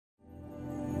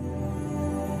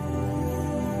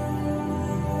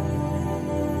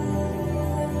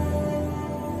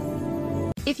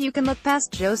If you can look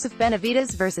past Joseph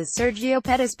Benavidez vs Sergio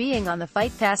Pettis being on the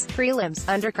Fight Pass prelims,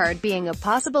 undercard being a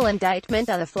possible indictment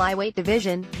on the flyweight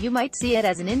division, you might see it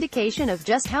as an indication of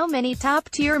just how many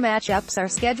top-tier matchups are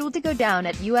scheduled to go down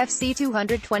at UFC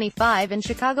 225 in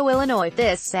Chicago, Illinois,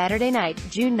 this Saturday night,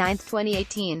 June 9,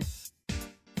 2018.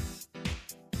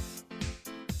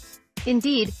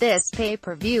 Indeed, this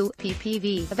pay-per-view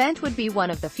 (PPV) event would be one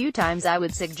of the few times I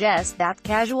would suggest that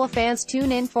casual fans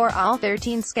tune in for all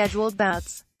 13 scheduled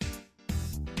bouts.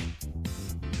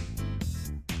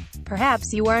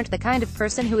 Perhaps you aren't the kind of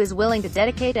person who is willing to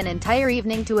dedicate an entire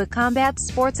evening to a combat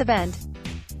sports event.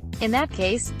 In that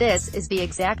case, this is the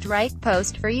exact right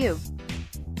post for you.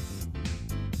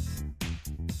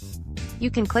 You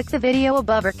can click the video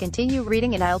above or continue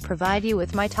reading and I'll provide you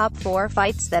with my top 4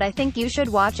 fights that I think you should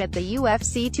watch at the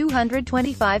UFC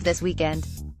 225 this weekend.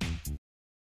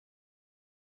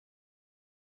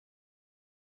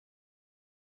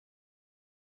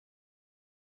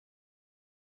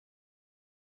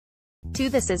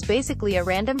 This is basically a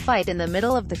random fight in the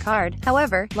middle of the card.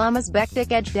 However, Llamas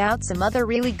Bektic edged out some other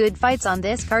really good fights on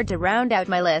this card to round out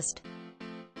my list.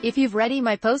 If you've read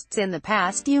my posts in the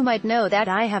past, you might know that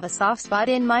I have a soft spot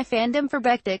in my fandom for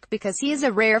Bektic because he is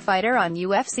a rare fighter on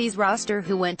UFC's roster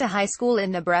who went to high school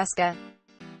in Nebraska.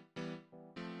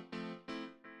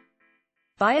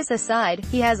 Bias aside,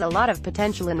 he has a lot of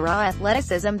potential and raw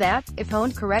athleticism that, if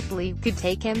honed correctly, could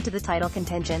take him to the title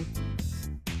contention.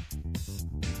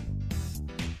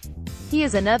 He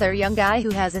is another young guy who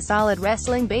has a solid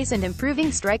wrestling base and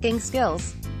improving striking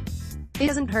skills. It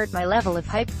doesn't hurt my level of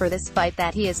hype for this fight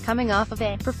that he is coming off of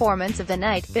a performance of the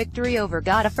night victory over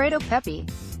Godofredo Pepi.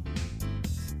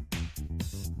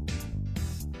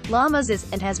 Llamas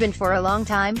is, and has been for a long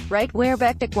time, right where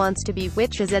Bektic wants to be,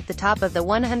 which is at the top of the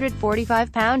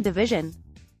 145-pound division.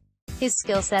 His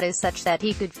skill set is such that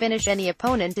he could finish any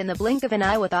opponent in the blink of an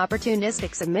eye with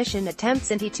opportunistic submission attempts,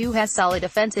 and he too has solid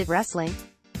offensive wrestling.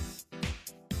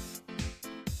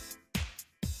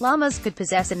 Llamas could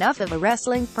possess enough of a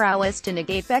wrestling prowess to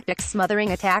negate Bektic's smothering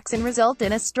attacks and result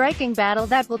in a striking battle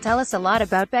that will tell us a lot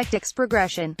about Bektic's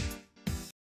progression.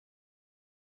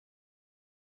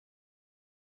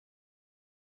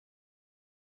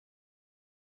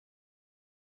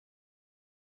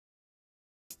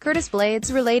 Curtis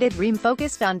Blades-related Ream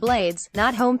focused on Blades,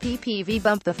 not home PPV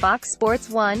bump. The Fox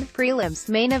Sports 1 prelims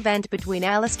main event between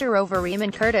Alistair Overeem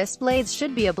and Curtis Blades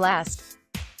should be a blast.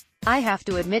 I have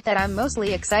to admit that I'm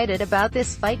mostly excited about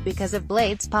this fight because of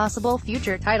Blades' possible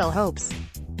future title hopes.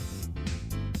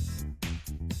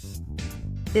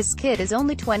 This kid is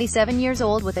only 27 years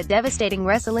old with a devastating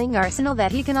wrestling arsenal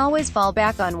that he can always fall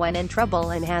back on when in trouble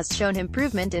and has shown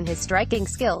improvement in his striking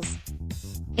skills.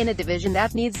 In a division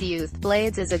that needs youth,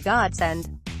 Blades is a godsend.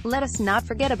 Let us not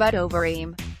forget about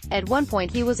Overeem. At one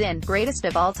point he was in greatest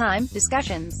of all time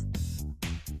discussions.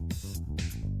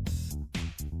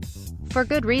 For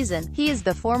good reason. He is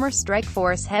the former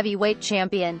Strikeforce heavyweight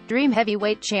champion, Dream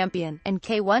heavyweight champion, and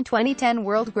K1 2010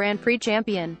 World Grand Prix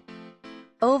champion.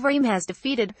 Overeem has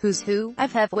defeated who's who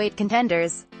of heavyweight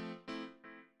contenders.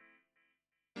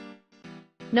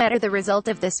 No matter the result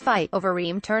of this fight,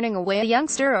 Overeem turning away a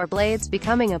youngster or Blades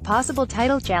becoming a possible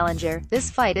title challenger, this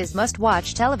fight is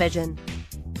must-watch television.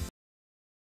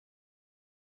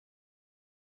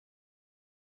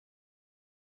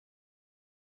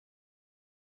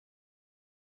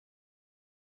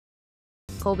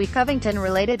 Colby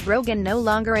Covington-related Rogan no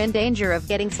longer in danger of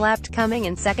getting slapped. Coming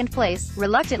in second place,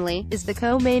 reluctantly, is the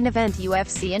co-main event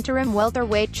UFC Interim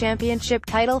Welterweight Championship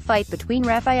title fight between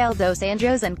Rafael dos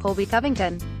Anjos and Colby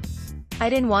Covington. I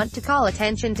didn't want to call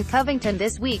attention to Covington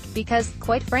this week, because,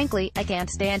 quite frankly, I can't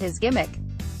stand his gimmick.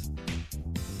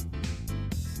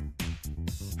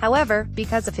 However,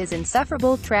 because of his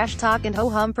insufferable trash talk and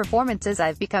ho-hum performances,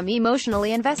 I've become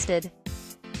emotionally invested.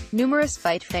 Numerous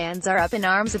fight fans are up in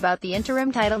arms about the interim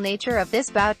title nature of this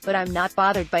bout, but I'm not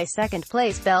bothered by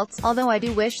second-place belts, although I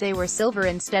do wish they were silver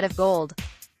instead of gold.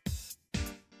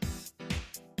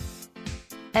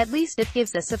 At least it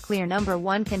gives us a clear number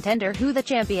 1 contender who the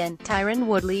champion, Tyron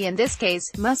Woodley in this case,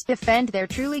 must defend their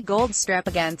truly gold strap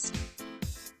against.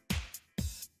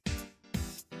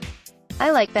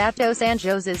 I like that Dos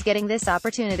Anjos is getting this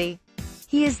opportunity.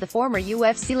 He is the former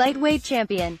UFC lightweight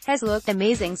champion, has looked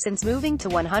amazing since moving to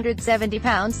 170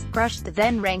 pounds, crushed the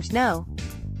then-ranked No.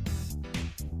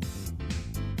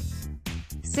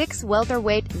 6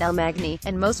 welterweight, Nel Magny,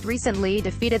 and most recently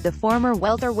defeated the former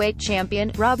welterweight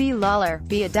champion, Robbie Lawler,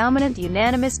 via dominant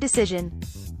unanimous decision.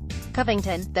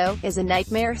 Covington, though, is a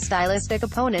nightmare stylistic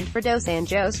opponent for Dos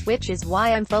Anjos, which is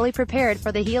why I'm fully prepared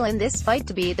for the heel in this fight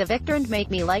to be the victor and make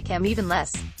me like him even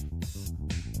less.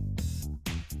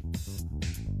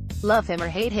 Love him or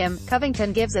hate him,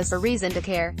 Covington gives us a reason to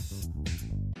care.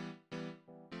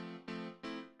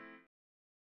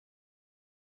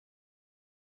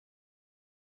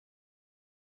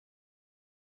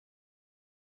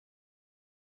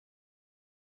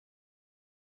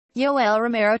 Yoel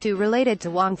Romero too related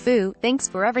to Wong Fu, thanks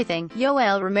for everything.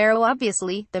 Yoel Romero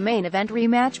obviously, the main event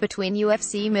rematch between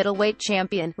UFC middleweight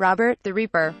champion, Robert, the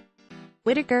Reaper,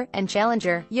 Whittaker, and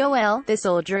challenger, Yoel, the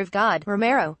Soldier of God,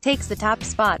 Romero, takes the top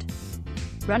spot.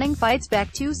 Running fights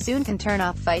back too soon can turn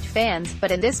off fight fans,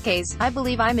 but in this case, I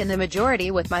believe I'm in the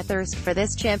majority with my thirst for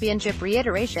this championship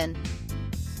reiteration.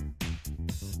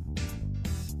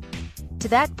 To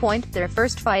that point, their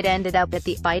first fight ended up at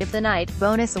the Fight of the Night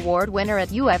bonus award winner at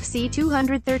UFC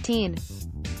 213.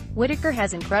 Whittaker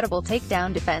has incredible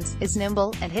takedown defense, is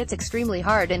nimble, and hits extremely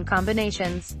hard in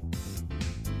combinations.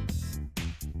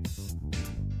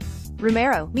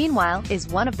 Romero, meanwhile, is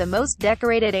one of the most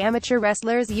decorated amateur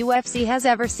wrestlers UFC has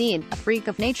ever seen, a freak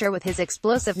of nature with his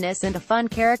explosiveness and a fun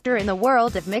character in the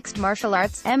world of mixed martial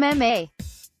arts, MMA.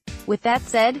 With that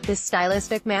said, this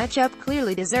stylistic matchup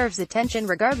clearly deserves attention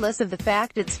regardless of the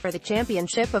fact it's for the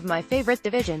championship of my favorite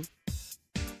division.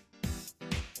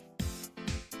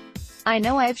 I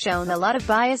know I've shown a lot of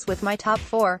bias with my top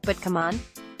 4, but come on.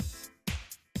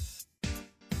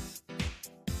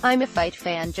 I'm a fight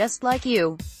fan just like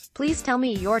you. Please tell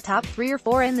me your top 3 or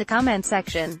 4 in the comment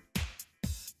section.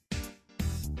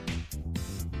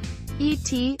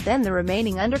 Then the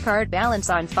remaining undercard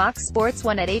balance on Fox Sports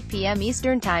 1 at 8 p.m.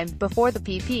 Eastern Time, before the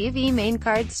PPV main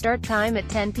card start time at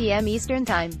 10 p.m. Eastern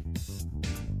Time.